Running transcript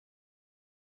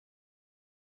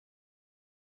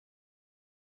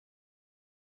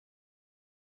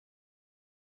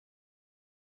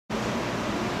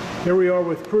Here we are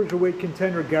with cruiserweight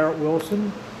contender Garrett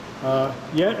Wilson.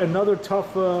 Yet another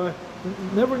tough,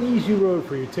 never an easy road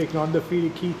for you, taking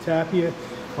undefeated Keith Tapia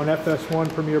on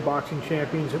FS1 Premier Boxing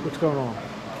Champions. What's going on?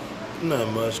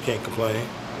 Not much, can't complain.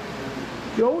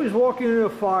 You always walk into a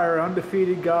fire,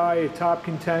 undefeated guy, a top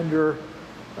contender.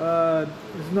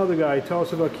 There's another guy. Tell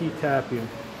us about Keith Tapia.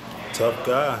 Tough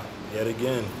guy, yet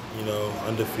again,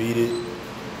 undefeated,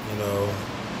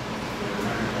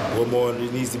 what more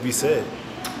needs to be said?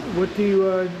 What do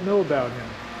you know about him?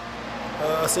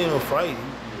 I seen him fight,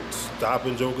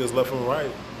 stopping jokers left and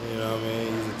right. You know what I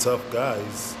mean? He's a tough guy.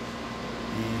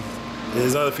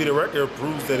 His undefeated record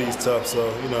proves that he's tough.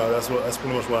 So that's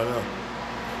pretty much what I know.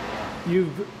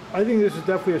 I think this is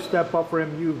definitely a step up for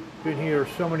him. You've been here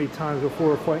so many times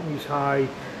before fighting these high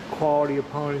quality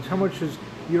opponents. How much is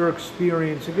your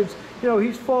experience against?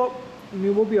 He's fought. I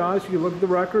mean, we'll be honest. If you look at the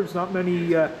records, not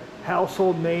many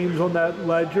household names on that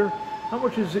ledger. How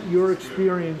much is it your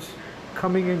experience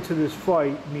coming into this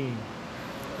fight mean?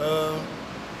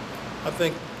 I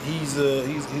think he's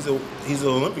an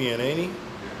Olympian, ain't he?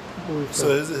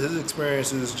 So his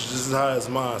experience is just as high as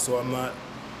mine. So I'm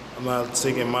not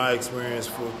taking my experience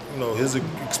for his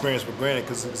experience for granted,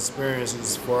 because his experience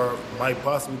might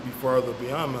possibly be farther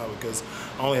beyond mine, because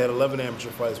I only had 11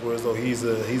 amateur fights, whereas though he's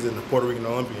a Puerto Rican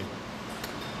Olympian.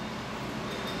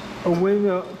 A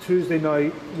win Tuesday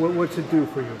night. What's it do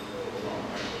for you?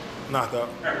 Knockout.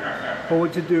 Well,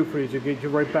 what's it do for you? To get you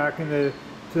right back into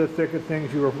the thick of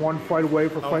things? You were one fight away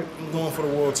from fight. I'm going for the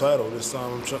world title this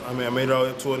time. I made it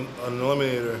out to an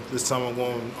eliminator. This time I'm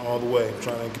going all the way. I'm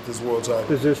trying to get this world title.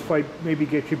 Does this fight maybe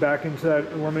get you back into that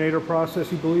eliminator process,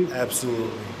 you believe?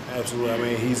 Absolutely, absolutely. I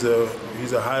mean, he's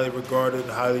a highly regarded,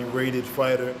 highly rated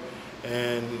fighter,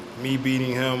 and me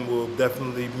beating him will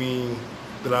definitely mean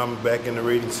that I'm back in the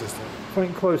rating system.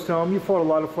 Fighting close to home, you fought a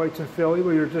lot of fights in Philly,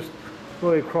 where you're just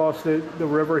really across the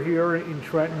river here in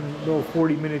Trenton, little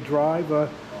 40-minute drive.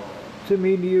 To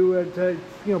mean to you that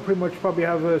pretty much probably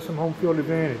have some home field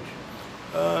advantage?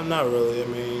 Not really. I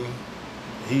mean,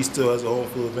 he still has a home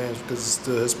field advantage because it's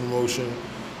still his promotion.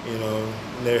 And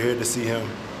they're here to see him.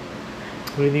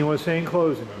 Anything you want to say in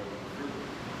closing?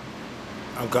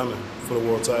 I'm coming for the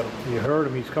world title. You heard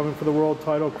him. He's coming for the world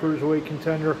title. Cruiserweight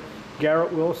contender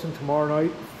Garrett Wilson tomorrow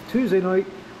night, Tuesday night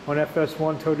on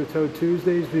FS1 Toe-to-Toe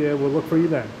Tuesdays. We'll look for you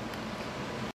then.